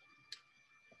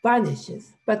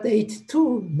vanishes, but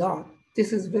H2 not.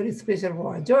 This is very special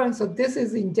for adjoint. So this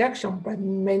is injection, but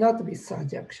may not be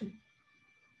surjection.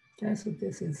 Okay, so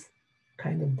this is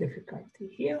kind of difficulty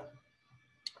here.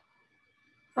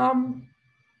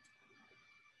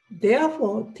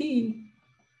 Therefore, T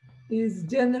is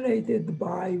generated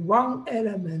by one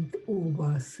element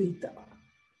over theta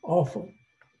often.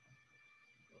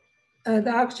 And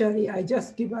actually, I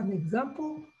just give an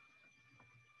example.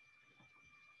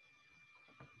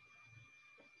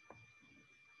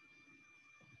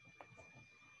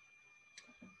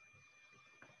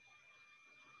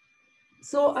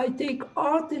 So I take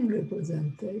Artin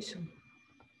representation.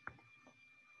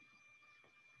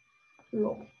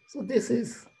 So this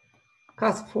is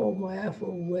cusp form F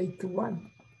of weight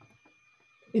 1.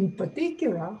 In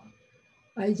particular,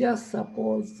 I just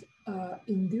suppose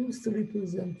induced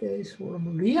representation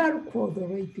from real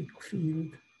quadratic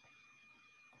field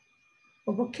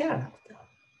of a character.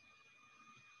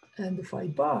 And phi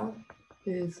bar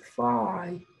is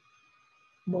phi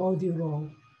modulo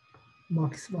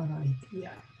maximal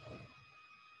idea.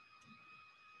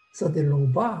 So the rho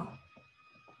bar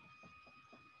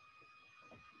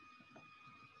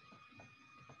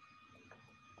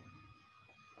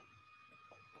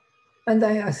and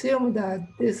I assume that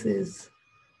this is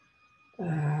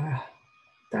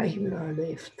diagonal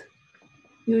left,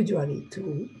 usually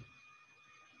true.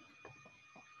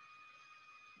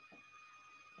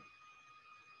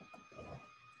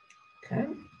 Okay.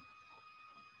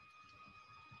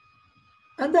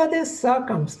 Under these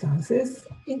circumstances,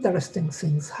 interesting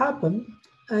things happen.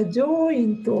 A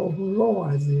joint of rho,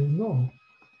 as you know,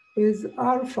 is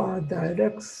alpha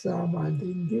direct sum and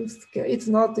induced. It's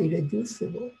not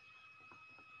irreducible.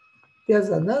 there's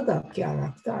another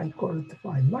character, I call it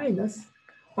phi minus,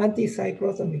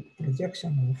 anticyclotomic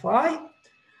projection of phi.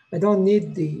 I don't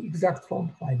need the exact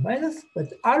form phi minus,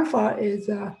 but alpha is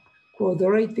a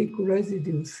quadratic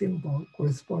residue symbol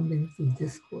corresponding to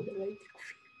this quadratic field.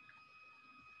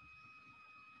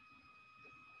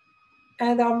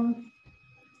 And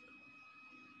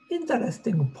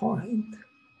interesting point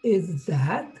is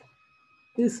that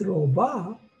this rho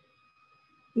bar,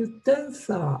 you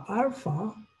tensor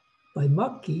alpha by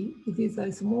Mackey, it is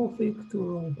isomorphic to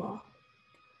rho bar,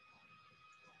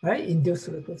 right? Induced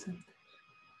representation.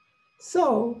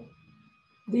 So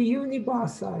the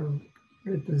universal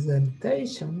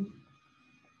representation,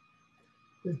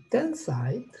 the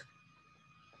tenside,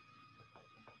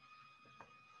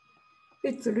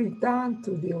 it's returned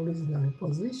to the original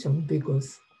position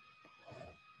because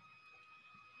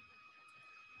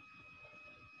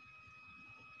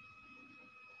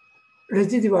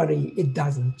residually it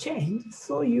doesn't change.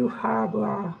 So you have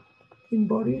a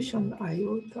involution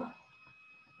iota.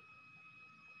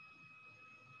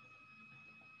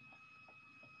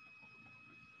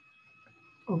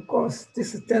 Of course,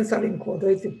 this tensoring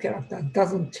quadratic character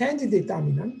doesn't change the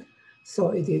determinant, so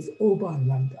it is over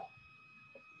lambda.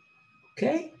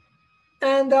 Okay,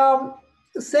 and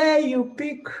say you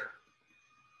pick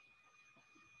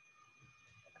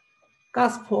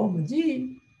cusp form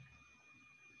G,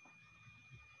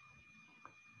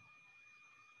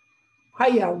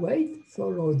 higher weight, so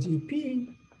rho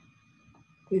GP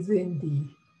is in the,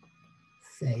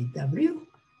 say, W,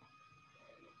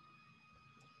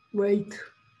 weight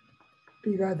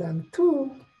bigger than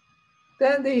 2,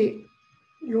 then the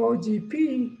rho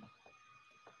GP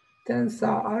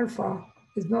tensor alpha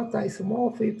is not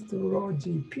isomorphic to rho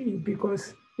GP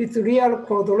because it's real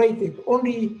quadratic.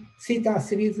 Only theta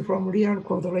series from real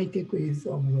quadratic is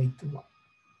on weight 1.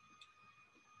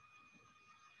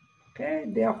 Okay,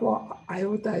 therefore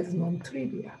iota is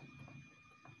non-trivial.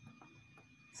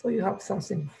 So you have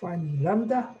something funny,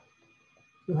 lambda,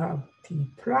 you have T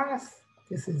plus,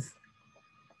 this is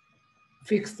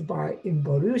fixed by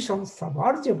involution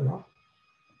subalgebra,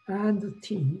 and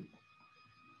T,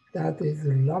 that is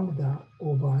lambda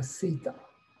over theta.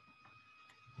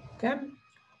 Okay,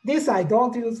 this I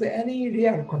don't use any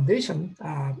real condition,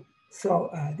 so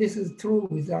this is true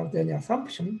without any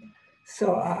assumption.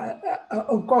 So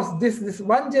of course, this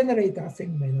one generator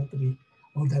thing may not be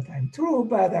all the time true,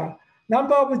 but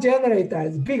number of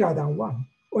generators is bigger than 1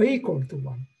 or equal to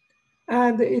 1.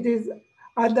 And it is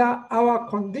under our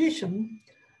condition,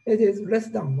 it is less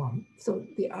than 1. So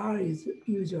the R is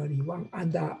usually 1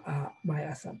 under my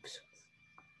assumptions.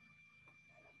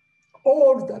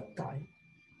 All the time.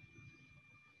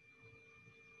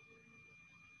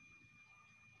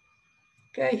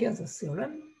 Okay, here's a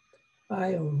theorem.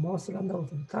 I almost run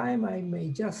out of time. I may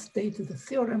just state the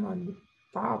theorem and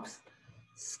perhaps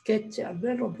sketch a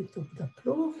little bit of the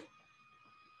proof.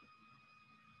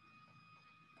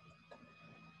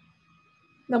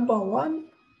 Number 1.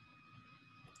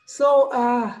 So,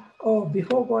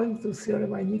 before going to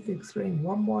theorem, I need to explain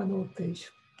one more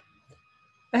notation.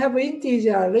 I have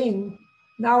integer ring.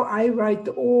 Now I write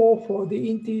O for the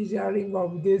integer ring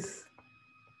of this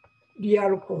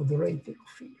real quadratic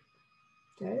field.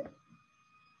 Okay.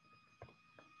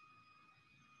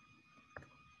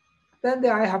 Then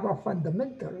I have a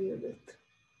fundamental unit.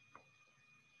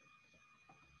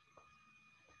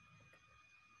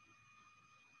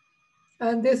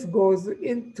 And this goes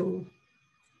into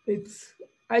its,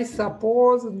 I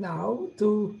suppose now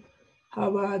to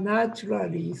have a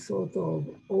naturally sort of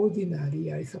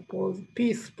ordinary, I suppose,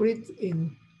 P split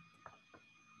in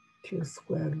Q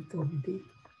square root of D.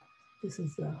 This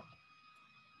is the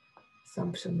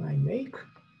assumption I make.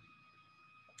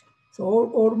 So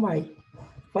all my,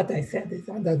 what I said is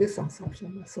under this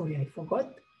assumption. Sorry, I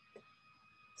forgot.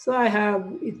 So I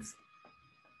have it's,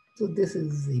 so this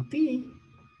is the P.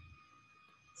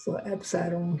 So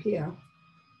epsilon here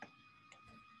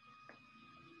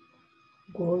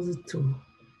goes to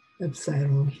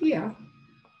epsilon here,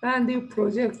 and you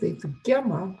project it to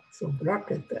gamma, so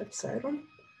bracket epsilon,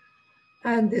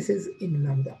 and this is in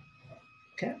lambda,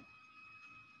 okay?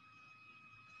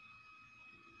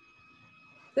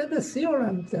 Then the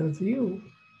theorem tells you,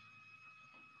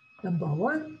 number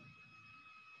 1,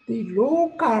 the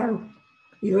local,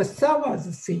 you serve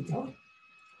theta,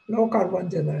 local one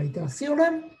generator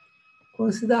theorem,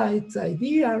 consider its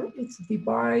ideal, it's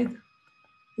divide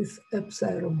this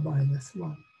epsilon minus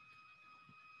 1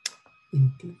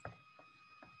 in T.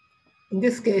 In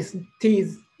this case, T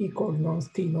is equal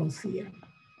T non-CM.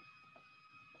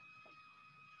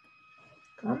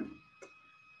 Okay.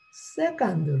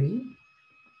 Secondly,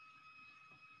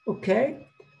 okay?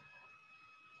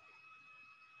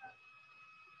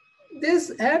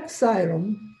 This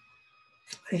epsilon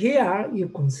here you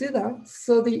consider,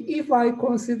 so if I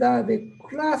consider the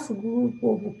class group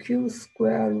of Q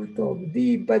square root of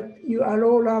D, but you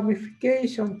allow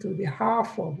ramification to the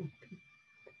half of P.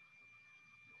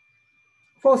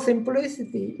 For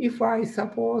simplicity, if I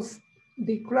suppose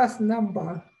the class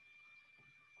number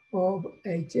of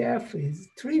HF is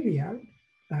trivial,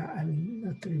 I mean,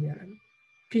 not trivial,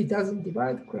 P doesn't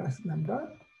divide class number.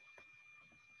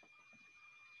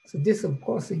 So this, of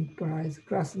course, implies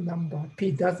class number.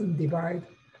 P doesn't divide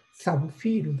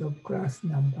subfield of class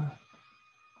number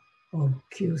of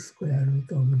Q square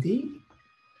root of D.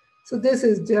 So this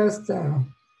is just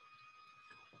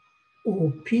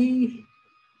OP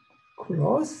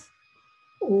cross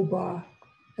over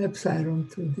epsilon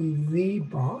to the Z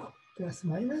bar plus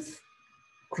minus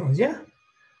closure.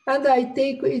 And I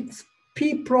take its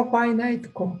P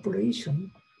profinite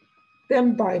completion.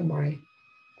 Then by my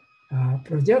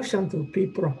projection to P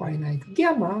profinite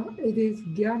gamma, it is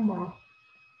gamma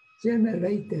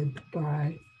generated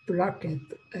by bracket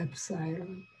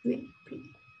epsilon ZP,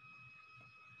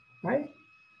 right?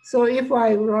 So if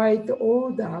I write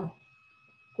order,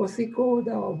 cosec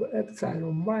order of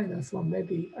epsilon minus one,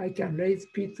 maybe I can raise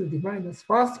P to the minus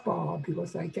first power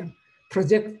because I can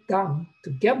project down to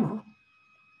gamma.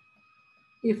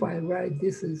 If I write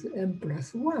this is n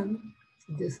plus one,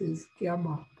 this is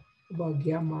gamma over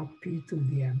gamma P to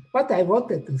the m. What I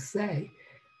wanted to say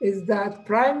is that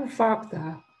prime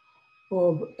factor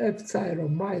of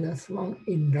epsilon minus one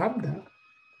in lambda,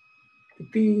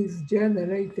 P is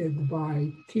generated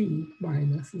by T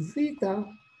minus zeta,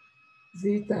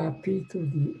 zeta P to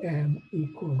the m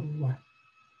equal 1.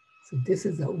 So this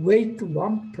is a weight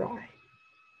 1 prime.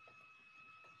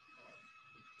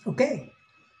 Okay,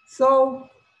 so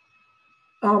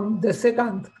the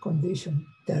second condition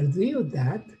tells you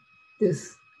that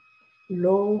this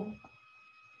low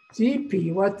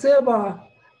GP, whatever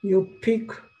you pick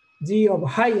G of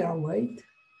higher weight,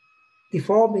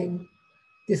 deforming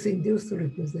this induced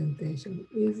representation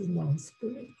is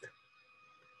non-split.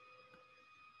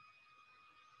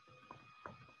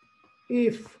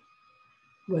 If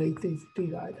weight is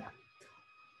bigger than 2.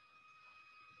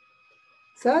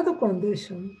 Third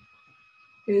condition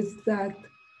is that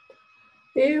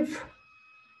if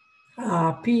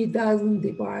P doesn't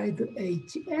divide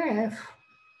HF,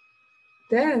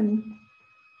 then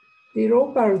the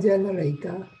local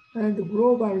generator and the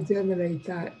global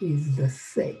generator is the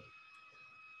same.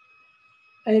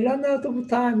 I ran out of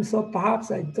time, so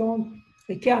perhaps I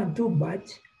can't do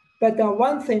much. But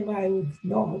one thing I would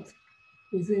note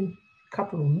within a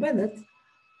couple of minutes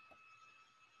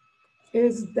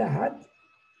is that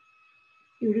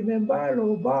you remember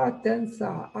rho bar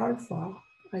tensor alpha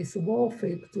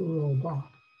isomorphic to rho bar.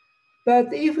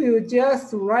 But if you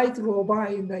just write rho bar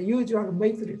in the usual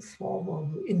matrix form of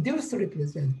induced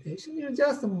representation, you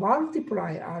just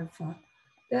multiply alpha,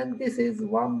 then this is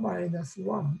 1 minus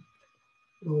 1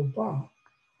 rho bar,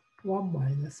 1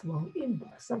 minus 1 inverse,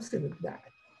 something like that.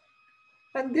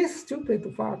 And this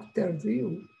stupid fact tells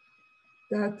you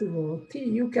that rho t,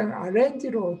 you can arrange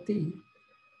rho t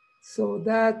so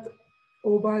that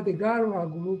over the Galois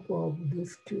group of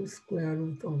this Q square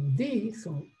root of D,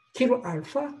 so kill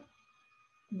alpha,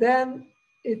 then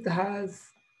it has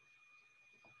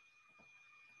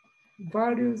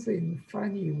values in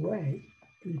funny way,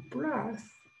 T plus,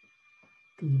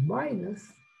 T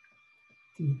minus,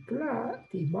 T plus,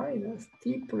 T minus,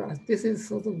 T plus. This is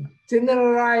sort of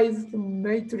generalized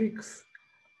matrix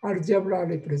algebra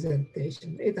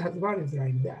representation. It has values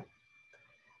like that.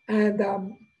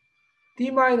 And T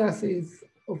minus is,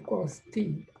 of course,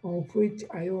 T, on which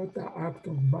iota act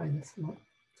on minus 1.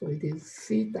 So it is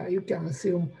theta. You can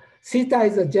assume theta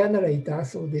is a generator,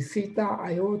 so the theta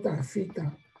iota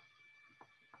theta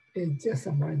is just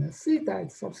a minus theta.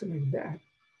 It's something like that.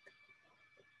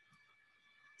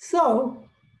 So,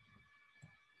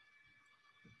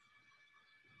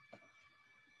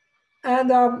 and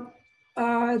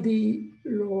the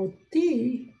rho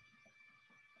t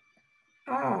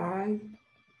I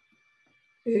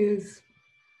is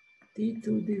t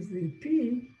to the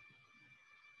zp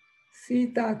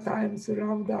theta times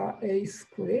lambda a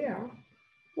square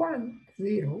 1,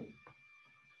 0.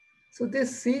 So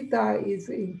this theta is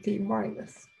in t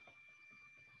minus.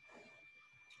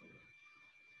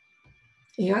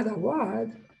 In other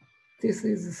words, this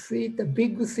is theta,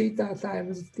 big theta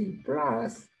times t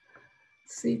plus,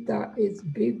 theta is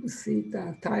big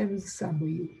theta times some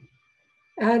u.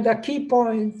 And the key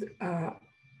point,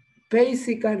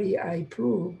 basically I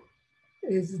prove,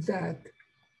 is that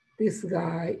this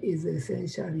guy is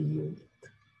essentially unit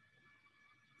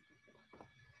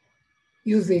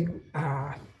using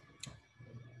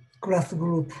class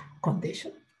group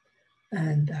condition.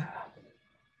 And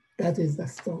that is the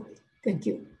story. Thank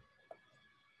you.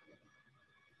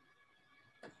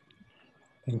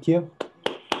 Thank you.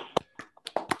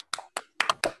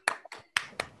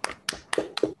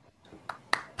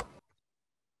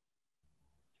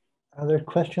 Other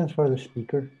questions for the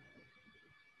speaker?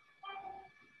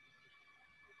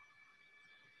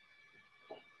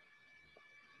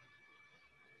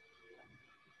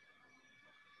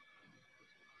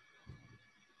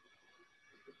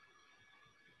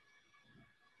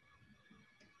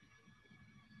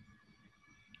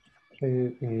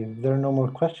 Okay, if there are no more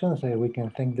questions, we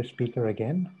can thank the speaker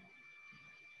again.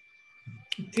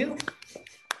 Thank you.